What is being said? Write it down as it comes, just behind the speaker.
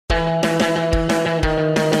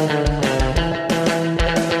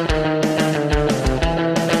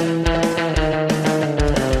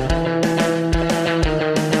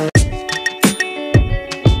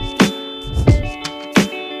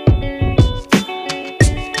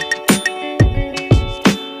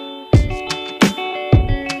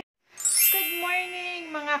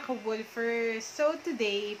Wolfers. So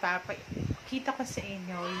today, papakita ko sa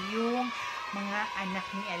inyo yung mga anak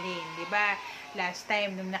ni Alaine. Diba? Last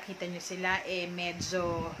time, nung nakita nyo sila,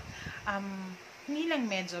 medyo, hindi lang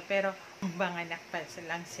medyo, pero banganak pa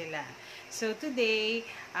lang sila. So today,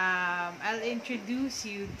 I'll introduce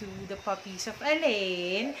you to the puppies of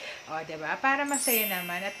Alaine. O, diba? Para masaya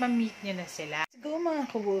naman at ma-meet nyo na sila. Let's go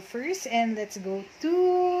mga ka-Wolfers and let's go to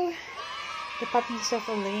the puppies of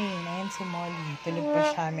Alaine. Ayan si Molly. Tulog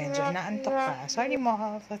pa siya. Medyo inaantok pa. Sorry,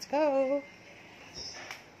 Moff. Let's go.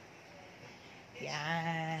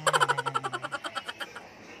 Yan.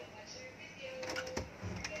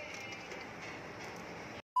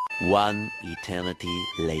 One eternity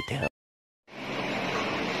later.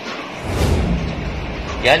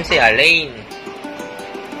 Yan si Alaine.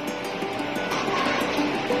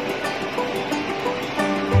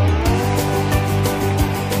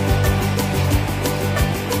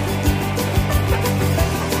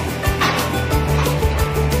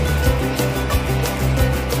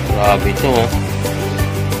 Grabe ito, oh.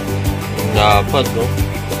 Dapat, oh.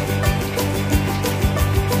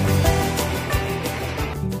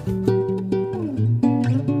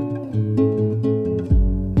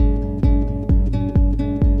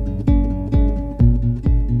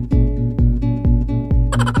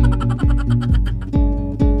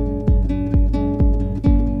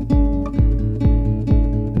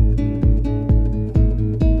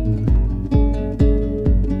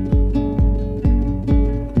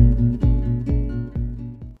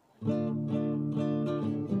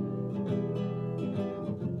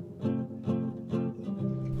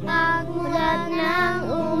 Pagmulat ng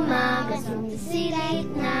umaga, sumisilip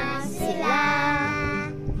na sila.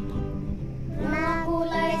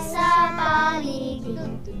 Makulay sa paligid,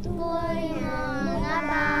 tutuloy mga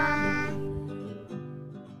ba.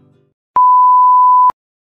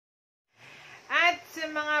 At sa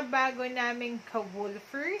mga bago naming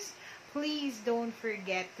ka-Wolfers, please don't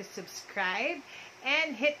forget to subscribe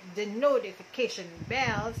and hit the notification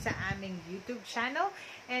bell sa aming YouTube channel.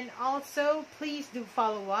 And also, please do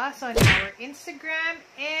follow us on our Instagram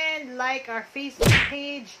and like our Facebook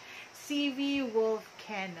page,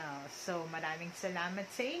 cvwolfkennel. So, maraming salamat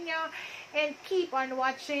sa inyo. And keep on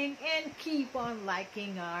watching and keep on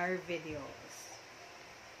liking our videos.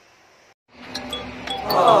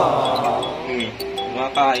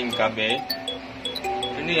 Kumakain ka, be?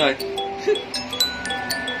 Ano yan?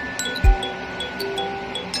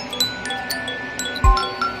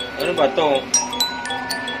 Ano ba to?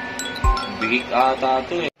 Bigik ata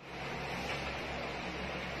ito, eh.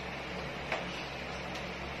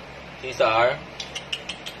 Cesar?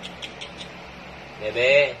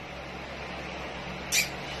 Bebe?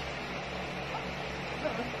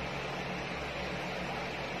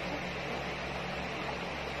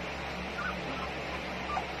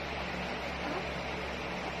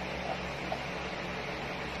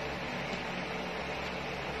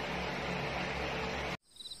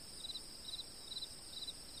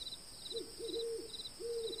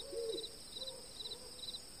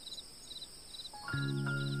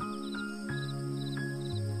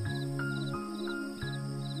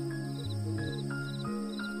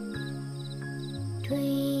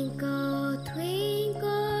 Twinkle,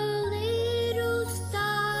 twinkle, little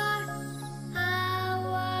star, how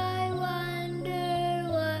I wonder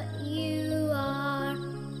what you are.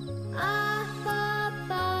 Up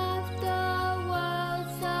above the world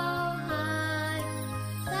so high,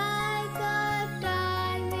 like a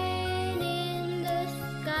diamond in the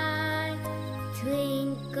sky.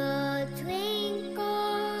 Twinkle,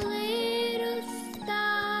 twinkle, little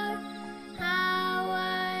star, how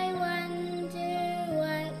I wonder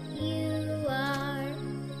what you are.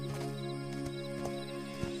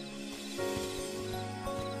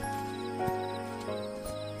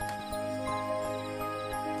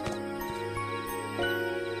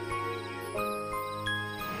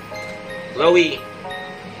 Chloe!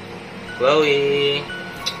 Chloe!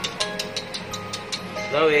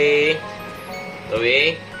 Chloe!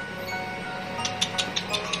 Chloe!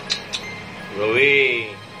 Chloe!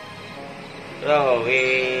 Chloe!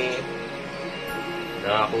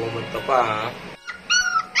 Nakakumunta pa, ha?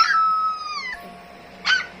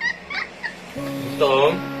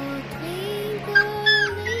 Gutom?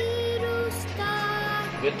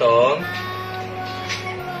 Gutom?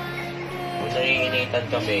 Kung nanginginig excited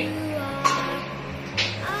kami.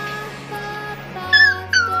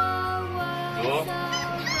 So,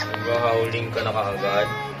 maghahauling ka na kaagad.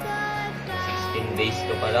 16 days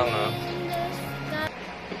to pa lang ha.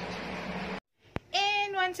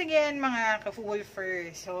 And once again, mga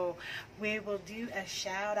ka-wolfers, so we will do a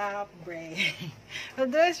shout-out break. We'll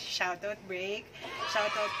do a shout-out break.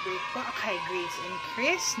 Shout-out break po kay Grace and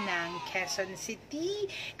Chris ng Quezon City.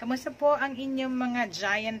 Kamusta po ang inyong mga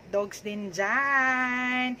giant dogs din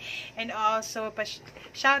dyan? And also,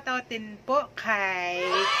 shout-out din po kay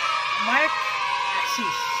Mark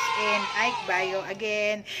Asis and Ike Bayo.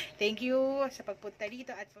 Again, thank you sa pagpunta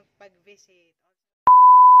dito at pag-visit.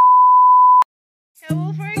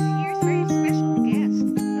 So, for